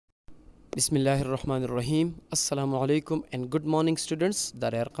बिस्मिल्लाहिर्रहमानिर्रहीम अस्सलामुअलैकुम and good morning students.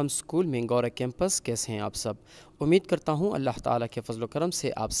 दार अरकम स्कूल मिंगोरा कैंपस, कैसे हैं आप सब। उम्मीद करता हूं अल्लाह ताला के फजल करम से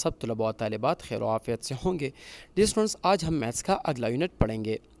आप सब तलबा व तालिबात खैर आफियत से होंगे। डियर स्टूडेंट्स, आज हम मैथ्स का अगला यूनिट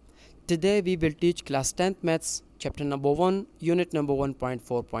पढ़ेंगे। Today we will teach class 10th maths chapter number 1 unit number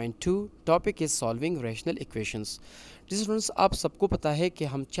 1.4.2। Topic is solving rational equations. Students, आप सबको पता है कि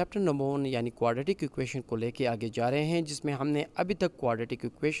हम चैप्टर नंबर 1 यानी क्वाड्रेटिक इक्वेशन को लेके आगे जा रहे हैं, जिसमें हमने अभी तक क्वाड्रेटिक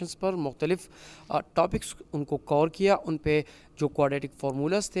इक्वेशंस पर मुख्तलिफ टॉपिक्स उनको कवर किया। उन पे जो क्वाड्रेटिक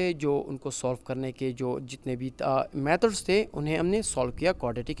फार्मूलाज थे, जो उनको सॉल्व करने के जो जितने भी मेथड्स थे, उन्हें हमने सॉल्व किया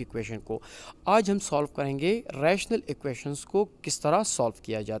क्वाड्रेटिक इक्वेशन को। आज हम सॉल्व करेंगे रैशनल इक्वेशंस को किस तरह सॉल्व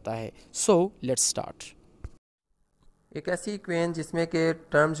किया जाता है। So let's start. एक ऐसी इक्वेशन जिसमें के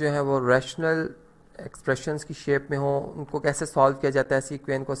टर्म्स जो हैं वो रैशनल एक्सप्रेशंस की शेप में हो, उनको कैसे सॉल्व किया जाता है, ऐसी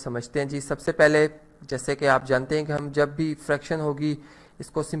इक्वेशन को समझते हैं जी। सबसे पहले जैसे कि आप जानते हैं कि हम जब भी फ्रैक्शन होगी,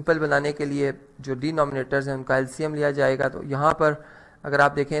 इसको सिंपल बनाने के लिए जो डिनोमिनेटर्स हैं उनका एलसीएम लिया जाएगा। तो यहाँ पर अगर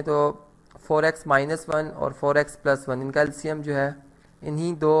आप देखें तो 4x माइनस 1 और 4x प्लस 1, इनका एलसीएम जो है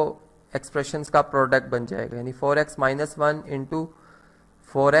इन्हीं दो एक्सप्रेशंस का प्रोडक्ट बन जाएगा, यानी 4x minus 1 into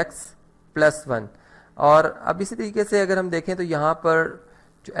 4x plus 1। और अब इसी तरीके से अगर हम देखें तो यहाँ पर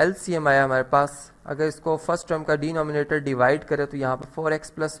जो एलसीएम आया हमारे पास, अगर इसको फर्स्ट टर्म का डिनोमिनेटर डिवाइड करें तो यहाँ पर 4x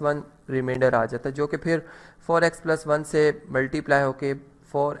प्लस 1 रिमाइंडर आ जाता है, जो कि फिर 4x प्लस 1 से मल्टीप्लाई होके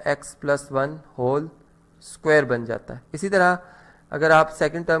 4x प्लस 1 होल स्क्वायर बन जाता है। इसी तरह अगर आप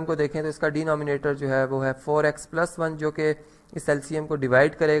सेकंड टर्म को देखें तो इसका डिनोमिनेटर जो है वो है 4x प्लस 1, जो कि इस एलसीएम को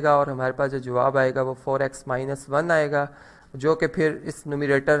डिवाइड करेगा और हमारे पास जो जवाब आएगा वो 4x माइनस 1 आएगा, जो कि फिर इस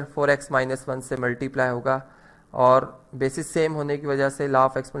न्यूमरेटर 4x माइनस 1 से मल्टीप्लाई होगा और बेसिस सेम होने की वजह से लॉ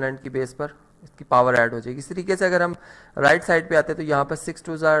ऑफ एक्सपोनेंट की बेस पर इसकी पावर ऐड हो जाएगी। इस तरीके से अगर हम राइट साइड पे आते हैं तो यहाँ पर 6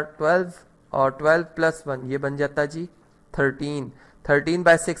 2 12 और 12 प्लस 1 ये बन जाता है जी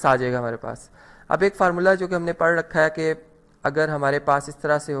 13/6 आ जाएगा हमारे पास। अब एक फार्मूला जो कि हमने पढ़ रखा है कि अगर हमारे पास इस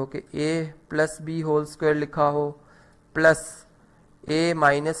तरह से हो कि a plus B whole square लिखा हो plus a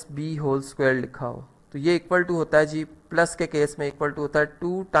minus B whole square लिखा हो, तो ये इक्वल टू होता है जी, प्लस के केस में इक्वल टू होता है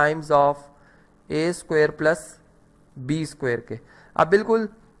 2 times of a square plus B square के। अब बिल्कुल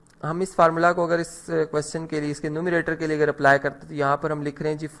हम इस फार्मूला को अगर इस क्वेश्चन के लिए, इसके न्यूमरेटर के लिए अगर अप्लाई करते तो यहाँ पर हम लिख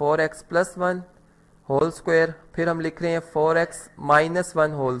रहे हैं जी 4x प्लस 1 होल स्क्वायर, फिर हम लिख रहे हैं 4x माइनस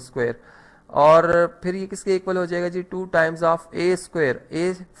 1 होल स्क्वायर, और फिर ये किसके इक्वल हो जाएगा जी 2 times of a square.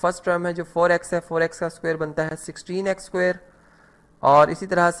 a first term है जो 4x है, 4x का स्क्वायर बनता है 16x स्क्वायर, और इसी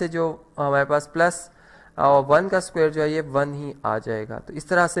तरह से जो हमारे पास प्लस 1 का स्क्वायर जो है ये 1 ही आ जाएगा। तो इस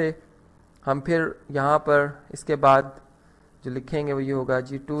तरह से हम फिर यहाँ पर इसके बाद जो लिखेंगे वो ये होगा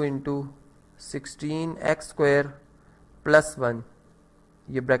जी 2 इंटू 16x स्क्वायर प्लस 1,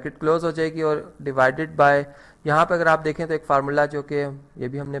 ये ब्रैकेट क्लोज हो जाएगी और डिवाइडेड बाय, यहाँ पर अगर आप देखें तो एक फार्मूला जो कि ये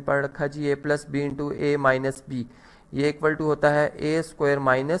भी हमने पढ़ रखा जी a plus B into A minus B, ये इक्वल टू होता है a square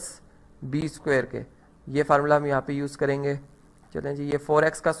minus B square के। ये फार्मूला हम यहाँ पे यूज़ करेंगे। चलें जी, ये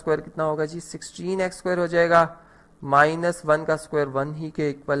 4x का स्क्वायर कितना होगा जी 16x स्क्वायर हो जाएगा, माइनस 1 का स्क्वायर 1 ही के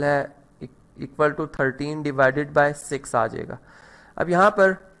इक्वल है, इक्वल टू 13 डिवाइडेड बाय 6 आ जाएगा। अब यहाँ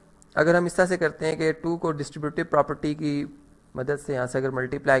पर अगर हम इस तरह से करते हैं कि 2 को डिस्ट्रीब्यूटिव प्रॉपर्टी की मदद से यहाँ से अगर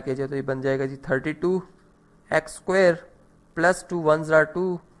मल्टीप्लाई किया जाए तो ये बन जाएगा जी 32x square plus 2 1s are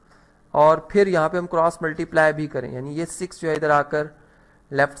 2, और फिर यहाँ पे हम क्रॉस मल्टीप्लाई भी करें, यानी ये 6 जो है इधर आकर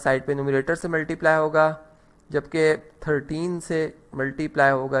लेफ्ट साइड पे न्यूमरेटर से मल्टीप्लाई होगा, जबकि 13 से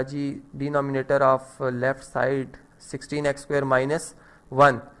मल्टीप्लाई होगा जी denominator of left side 16x square minus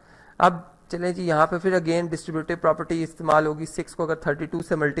 1। अब चलें जी, यहाँ पे फिर अगेन डिस्ट्रीब्यूटिव प्रॉपर्टी इस्तेमाल होगी। 6 को अगर 32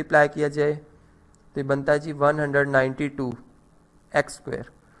 से मल्टीप्लाई किया जाए तो ये बनता है जी 192x स्क्वायर,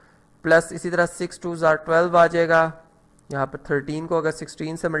 प्लस इसी तरह 6 2s are 12 आ जाएगा। यहाँ पर 13 को अगर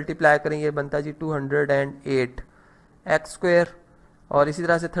 16 से मल्टीप्लाई करेंगे ये बनता है जी 208x स्क्वायर, और इसी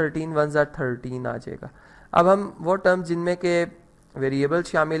तरह से 13 1s are 13 आ जाएगा। अब हम वो टर्म जिनमें के वेरिएबल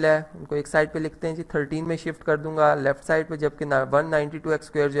शामिल है उनको एक साइड पे लिखते हैं जी, 13 में शिफ्ट कर दूंगा लेफ्ट साइड पे, जबकि 192x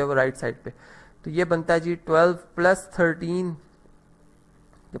स्क्वायर जो है वो राइट साइड पे, तो ये बनता है जी 12 प्लस 13,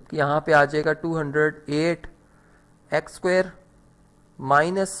 जबकि यहाँ पे आ जाएगा 208x square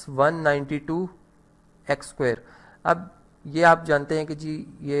minus 192x square. अब ये आप जानते हैं कि जी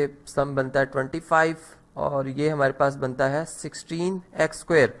ये सम बनता है 25 और ये हमारे पास बनता है 16x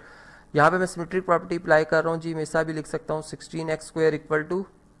स्क्वायर। यहाँ पे मैं सिमेट्रिक प्रॉपर्टी अप्लाई कर रहा हूँ जी, मैं ऐसा भी लिख सकता हूँ 16x स्क्वायर इक्वल टू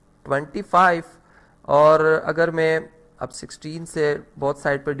 25, और अगर मैं अब 16 से बहुत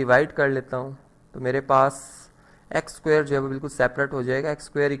साइड पर डिवाइड कर लेता हूँ तो मेरे पास x स्क्वायर जो है वो बिल्कुल सेपरेट हो जाएगा, x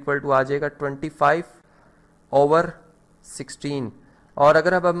स्क्वायर इक्वल टू आ जाएगा 25/16, और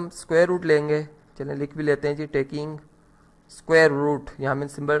अगर अब हम स्क्वायर रूट लेंगे, चलें लिख भी लेते हैं जी, टेकिंग स्क्वायर रूट, यहाँ मैं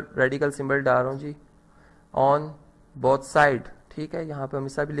सिंबल रेडिकल सिंबल डाल रहा हूँ जी, ऑन बोथ साइड, ठीक है, यहाँ पे हम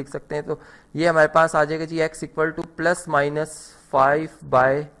ऐसा भी लिख सकते हैं। तो ये हमारे पास आ जाएगा जी x इक्वल टू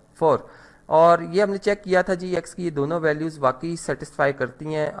 +-5/4। और ये हमने चेक किया था जी, x की ये दोनों वैल्यूज़ वाकई सेटिस्फाई करती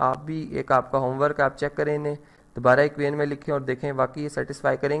हैं। आप भी, एक आपका होमवर्क, आप चेक करें इन्हें, दोबारा इक्वेशन में लिखें और देखें वाकई ये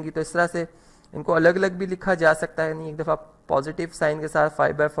सेटिस्फाई करेंगी। तो इस तरह से इनको अलग अलग भी लिखा जा सकता है, नहीं एक दफ़ा पॉजिटिव साइन के साथ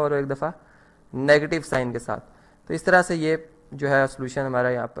 5/4 और एक दफ़ा नेगेटिव साइन के साथ। तो इस तरह से ये जो है सोल्यूशन हमारा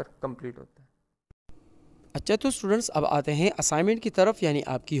यहाँ पर कंप्लीट होता है। अच्छा, तो स्टूडेंट्स अब आते हैं असाइनमेंट की तरफ, यानी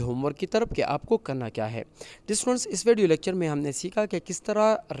आपकी होमवर्क की तरफ कि आपको करना क्या है। स्टूडेंट्स, इस वीडियो लेक्चर में हमने सीखा कि किस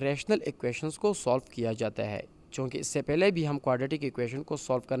तरह रैशनल इक्वेशंस को सॉल्व किया जाता है, क्योंकि इससे पहले भी हम क्वाड्रेटिक इक्वेशन को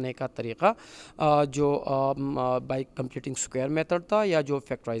सॉल्व करने का तरीका जो बाय कंप्लीटिंग स्क्वायर मेथड था या जो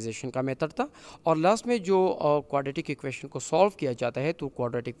फैक्टराइजेशन का मेथड था, और लास्ट में जो क्वाड्रेटिक इक्वेशन को सॉल्व किया जाता है तो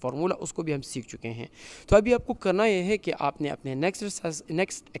क्वाड्रेटिक फार्मूला, उसको भी हम सीख चुके हैं। तो अभी आपको करना यह है कि आपने अपने नेक्स्ट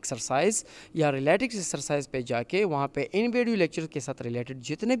एक्सरसाइज या रिलेटेड एक्सरसाइज पे जाके वहाँ पे इन वीडियो लेक्चर के साथ रिलेटेड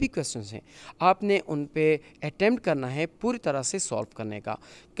जितने भी क्वेश्चन हैं आपने उन पे अटेम्प्ट करना है पूरी तरह से सॉल्व करने का।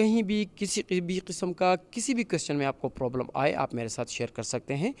 कहीं भी किसी भी किस्म का किसी भी क्वेश्चन में आपको प्रॉब्लम आए, आप मेरे साथ शेयर कर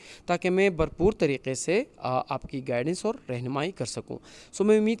सकते हैं, ताकि मैं भरपूर तरीके से आपकी गाइडेंस और रहनुमाई कर सकूं। सो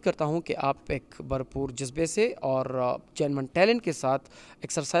मैं उम्मीद करता हूं कि आप एक भरपूर जज्बे से और जेन्युइन टैलेंट के साथ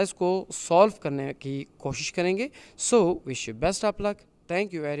एक्सरसाइज को सॉल्व करने की कोशिश करेंगे। So wish you best of luck.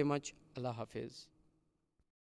 Thank you very much. अल्लाह हाफिज़।